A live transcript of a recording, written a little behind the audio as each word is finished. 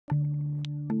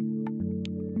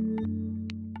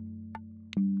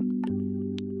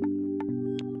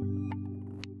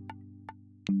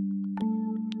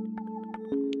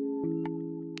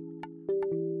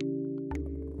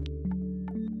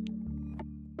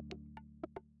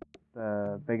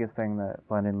The biggest thing that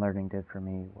blended learning did for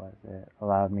me was it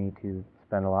allowed me to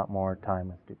spend a lot more time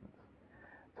with students.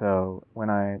 So when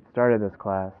I started this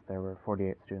class, there were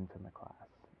 48 students in the class,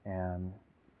 and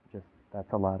just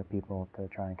that's a lot of people to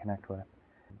try and connect with.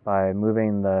 By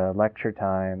moving the lecture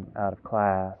time out of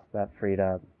class, that freed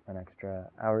up an extra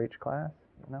hour each class,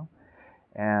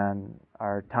 and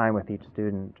our time with each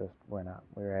student just went up.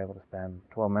 We were able to spend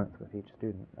 12 minutes with each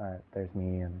student. There's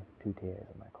me and 2 TAs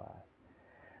in my class.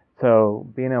 So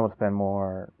being able to spend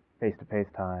more face-to-face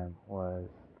time was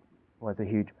a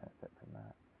huge benefit from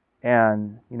that.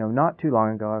 And not too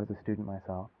long ago, I was a student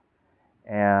myself,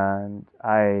 and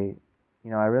I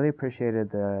really appreciated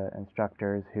the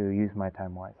instructors who used my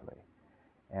time wisely.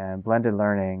 And blended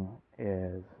learning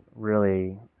is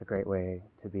really a great way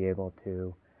to be able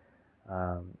to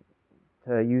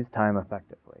use time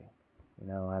effectively.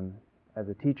 As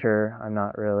a teacher, I'm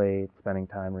not really spending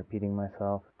time repeating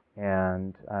myself,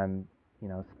 and I'm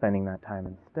spending that time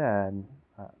instead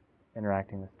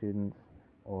interacting with students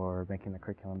or making the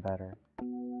curriculum better.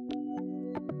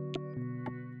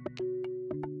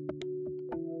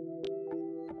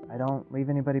 I don't leave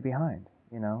anybody behind,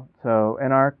 So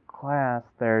in our class,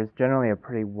 there's generally a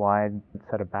pretty wide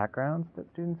set of backgrounds that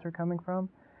students are coming from.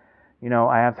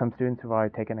 I have some students who've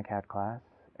already taken a CAD class,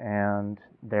 and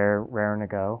they're raring to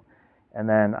go. And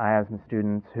then I have some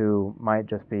students who might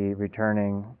just be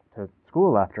returning to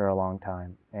school after a long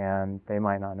time, and they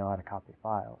might not know how to copy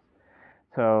files.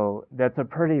 So that's a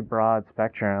pretty broad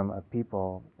spectrum of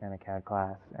people in a CAD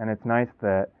class, and it's nice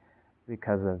that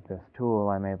because of this tool,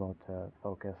 I'm able to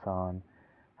focus on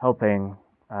helping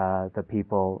the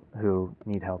people who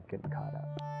need help getting caught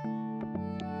up.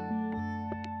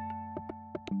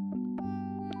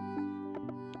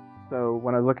 So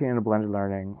when I was looking into blended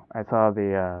learning, I saw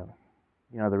the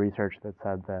research that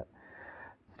said that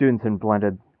students in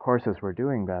blended courses were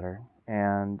doing better,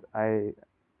 and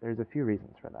there's a few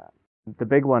reasons for that. The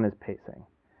big one is pacing.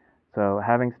 So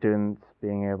having students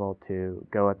being able to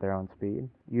go at their own speed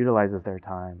utilizes their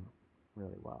time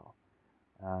really well.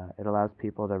 It allows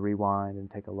people to rewind and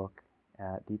take a look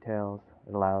at details.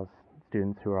 It allows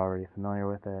students who are already familiar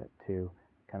with it to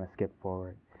kind of skip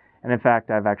forward. And in fact,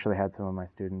 I've actually had some of my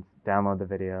students download the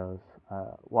videos,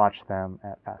 watch them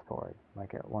at fast forward,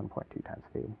 like at 1.2 times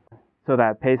speed. So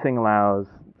that pacing allows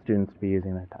students to be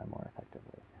using their time more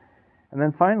effectively. And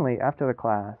then finally, after the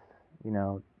class,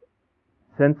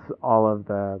 since all of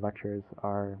the lectures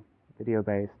are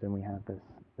video-based and we have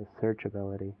this search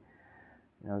ability,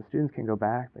 the students can go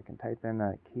back, they can type in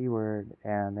a keyword,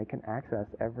 and they can access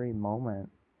every moment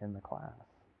in the class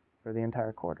for the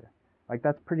entire quarter. Like,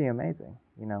 that's pretty amazing,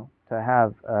 to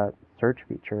have a search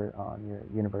feature on your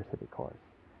university course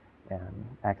and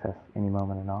access any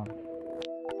moment of knowledge.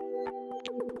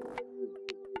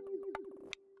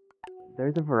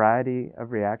 There's a variety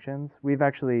of reactions. We've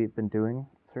actually been doing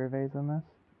surveys on this.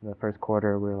 In the first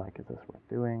quarter, we were like, is this worth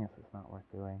doing? Is this not worth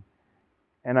doing?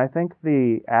 And I think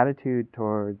the attitude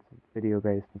towards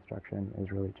video-based instruction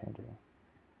is really changing.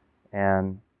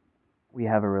 And we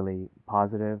have a really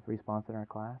positive response in our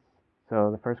class. So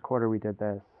the first quarter we did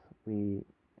this, we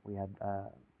had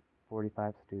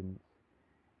 45 students,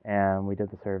 and we did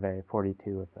the survey.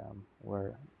 42 of them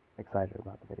were excited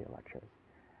about the video lectures.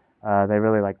 They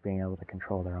really like being able to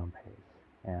control their own pace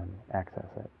and access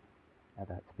it at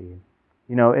that speed.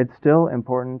 It's still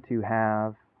important to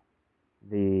have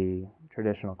the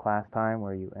traditional class time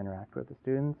where you interact with the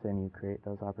students and you create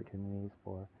those opportunities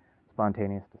for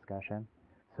spontaneous discussion.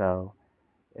 So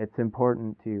it's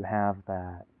important to have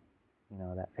that,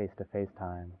 that face-to-face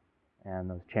time and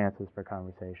those chances for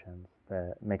conversations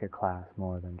that make a class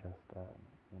more than just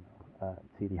a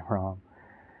CD-ROM.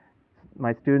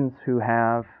 My students who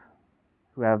have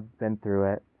been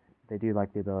through it, they do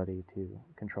like the ability to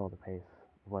control the pace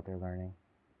of what they're learning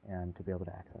and to be able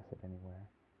to access it anywhere.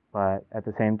 But at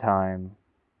the same time,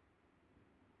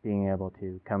 being able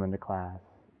to come into class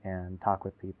and talk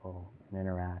with people and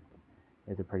interact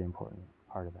is a pretty important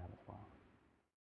part of that as well.